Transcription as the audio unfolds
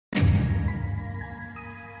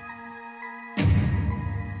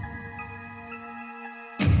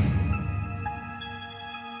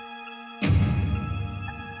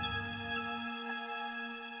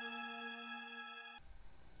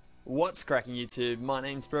What's cracking YouTube? My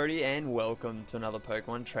name's Brodie and welcome to another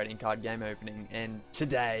Pokemon trading card game opening, and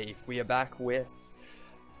today we are back with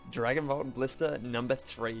Dragon Vault Blister number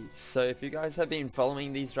 3. So if you guys have been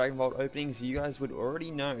following these Dragon Vault openings, you guys would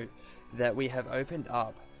already know that we have opened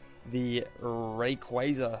up the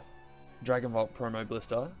Rayquaza Dragon Vault promo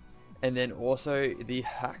blister and then also the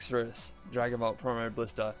Haxorus Dragon Vault promo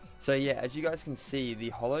blister. So yeah, as you guys can see,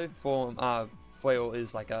 the hollow form foil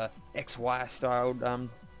is like a XY styled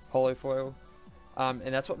hollow foil,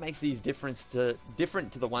 and that's what makes these different to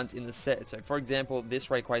the ones in the set. So for example, this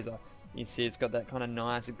Rayquaza, you can see it's got that kind of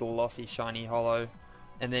nice glossy shiny hollow,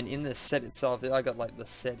 and then in the set itself I got like the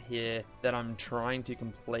set here that I'm trying to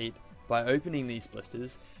complete by opening these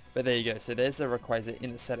blisters. But there you go, so there's the Rayquaza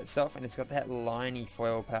in the set itself, and it's got that liney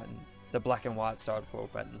foil pattern, the black and white styled foil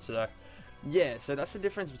pattern. So yeah, so that's the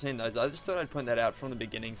difference between those. I just thought I'd point that out from the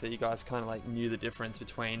beginning so you guys kind of like knew the difference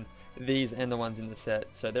between these and the ones in the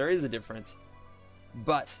set. So there is a difference.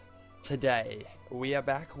 But today we are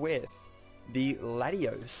back with the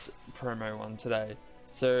Latios promo one today.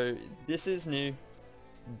 So this is new,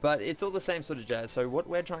 but it's all the same sort of jazz. So what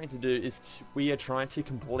we're trying to do is we are trying to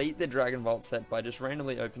complete the Dragon Vault set by just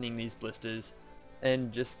randomly opening these blisters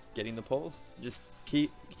and just getting the pulls. Just keeping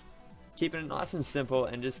it nice and simple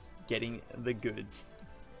and just getting the goods.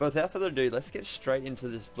 But without further ado, let's get straight into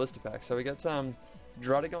this blister pack. So we got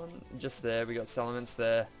Druddigon just there, we got Salamence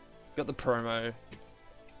there, got the promo,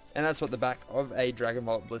 and that's what the back of a Dragon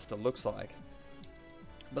Vault blister looks like.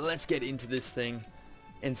 But let's get into this thing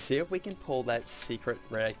and see if we can pull that secret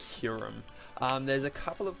rare Kyurem. There's a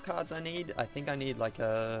couple of cards I need. I think I need like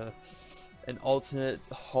an alternate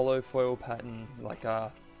hollow foil pattern, like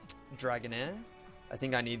a Dragonair. I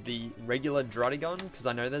think I need the regular Druddigon, because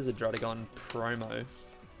I know there's a Druddigon promo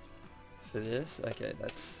for this. Okay,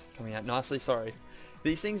 that's coming out nicely. Sorry.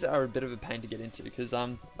 These things are a bit of a pain to get into, because I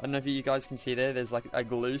don't know if you guys can see there's like a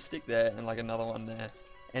glue stick there and like another one there.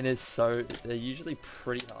 And they're usually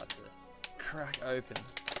pretty hard to crack open.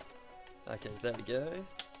 Okay, there we go.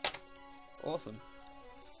 Awesome.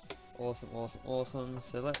 Awesome, awesome, awesome.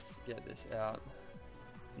 So let's get this out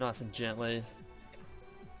nice and gently.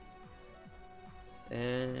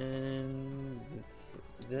 And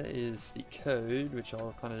there is the code, which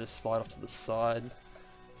I'll kind of just slide off to the side.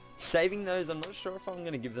 Saving those, I'm not sure if I'm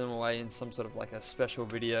going to give them away in some sort of like a special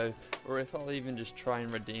video, or if I'll even just try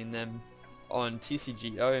and redeem them on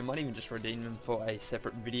TCG. I might even just redeem them for a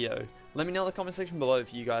separate video. Let me know in the comment section below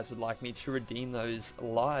if you guys would like me to redeem those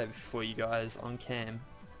live for you guys on cam.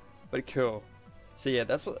 But cool. So yeah,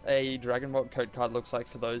 that's what a Dragon Vault code card looks like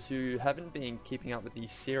for those who haven't been keeping up with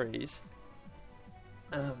these series.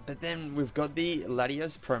 But then we've got the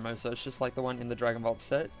Latios promo, so it's just like the one in the Dragon Vault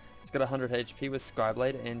set. It's got 100 HP with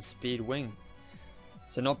Skyblade and Speed Wing.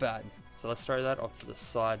 So not bad. So let's throw that off to the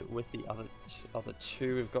side with the other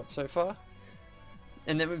two we've got so far.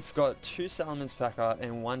 And then we've got 2 Salamence Packer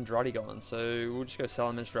and 1 Druddigon. So we'll just go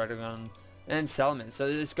Salamence, Druddigon, and Salamence.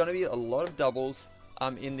 So there's going to be a lot of doubles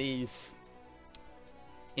in these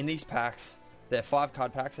packs. They're 5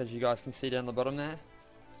 card packs, as you guys can see down the bottom there.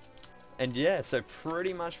 And yeah, so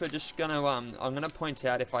pretty much we're just gonna I'm gonna point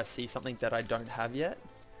out if I see something that I don't have yet.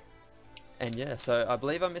 And yeah, so I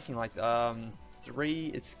believe I'm missing like 3.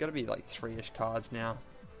 It's gotta be like 3-ish cards now.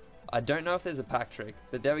 I don't know if there's a pack trick,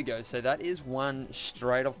 but there we go. So that is one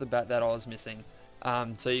straight off the bat that I was missing.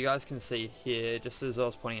 So you guys can see here, just as I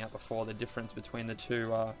was pointing out before, the difference between the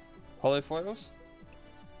two hollow foils.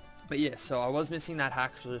 But yeah, so I was missing that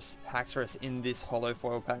Haxorus in this hollow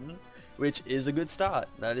foil pattern, which is a good start.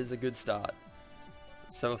 That is a good start.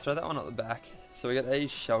 So we'll throw that one at the back. So we got a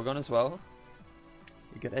Shelgon as well.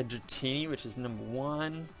 We got a Dratini, which is number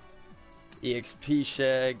 1. EXP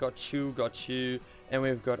share, got you. And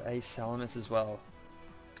we've got a Salamence as well.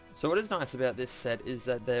 So what is nice about this set is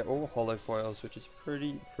that they're all hollow foils, which is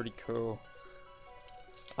pretty cool.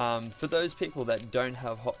 For those people that don't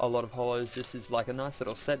have a lot of hollows, this is like a nice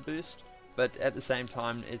little set boost. But at the same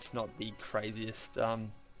time, it's not the craziest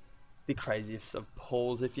of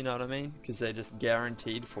pulls, if you know what I mean, because they're just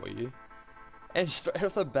guaranteed for you. And straight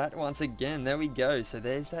off the bat, once again, there we go. So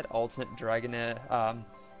there's that alternate Dragonair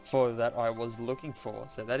foil that I was looking for.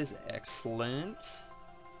 So that is excellent.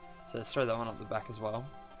 So let's throw that one up the back as well.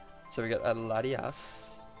 So we got a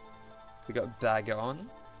Latias, we got Bagon,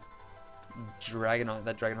 Dragonite.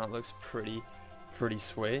 That Dragonite looks pretty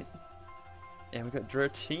sweet. And we got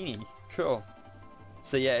Dratini. Cool.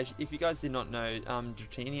 So yeah, if you guys did not know,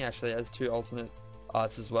 Dratini actually has 2 alternate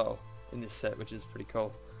arts as well in this set, which is pretty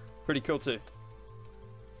cool. Pretty cool too.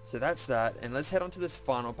 So that's that, and let's head on to this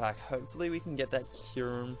final pack. Hopefully we can get that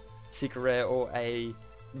Kyurem secret rare or a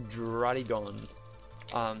Druddigon.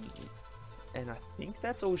 And I think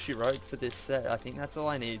that's all she wrote for this set. I think that's all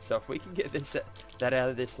I need. So if we can get that out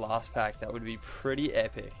of this last pack, that would be pretty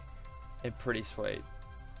epic and pretty sweet.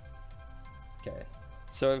 Okay,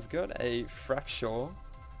 so we've got a Fraxure.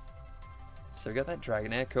 So we got that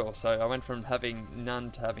Dragonair, cool. So I went from having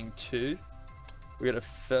none to having two. We got a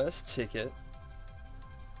first ticket,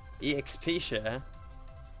 EXP share,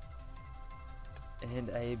 and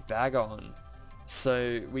a Bagon.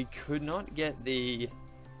 So we could not get the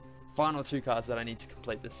final two cards that I need to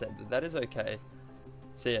complete the set, but that is okay.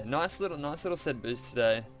 So yeah, nice little set boost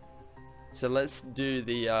today. So let's do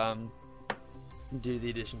the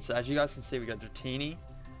addition. So as you guys can see, we got Dratini.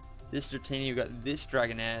 This Dratini, we got this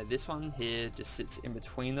Dragonair. This one here just sits in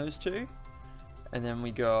between those two, and then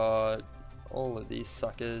we got all of these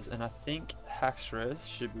suckers, and I think Haxorus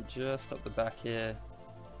should be just up the back here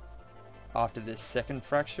after this second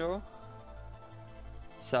Fraxure.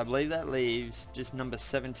 So I believe that leaves just number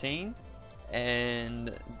 17,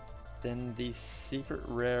 and then the secret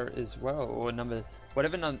rare as well, or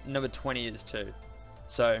whatever number 20 is too.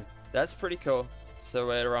 So that's pretty cool. So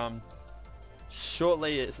we're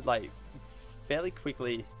shortly, it's like fairly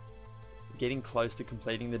quickly getting close to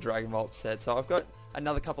completing the Dragon Vault set. So I've got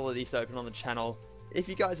another couple of these to open on the channel. If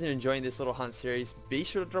you guys are enjoying this little hunt series, be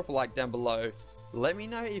sure to drop a like down below. Let me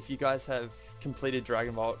know if you guys have completed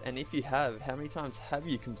Dragon Vault, and if you have, how many times have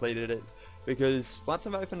you completed it? Because once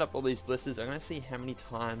I've opened up all these blisters, I'm going to see how many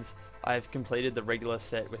times I've completed the regular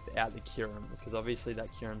set without the Kyurem, because obviously that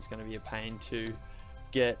Kyurem is going to be a pain to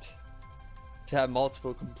have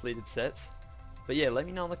multiple completed sets. But yeah, let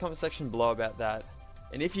me know in the comment section below about that.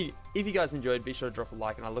 And if you guys enjoyed, be sure to drop a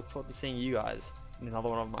like, and I look forward to seeing you guys in another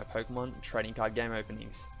one of my Pokemon trading card game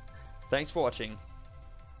openings. Thanks for watching.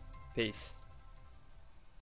 Peace.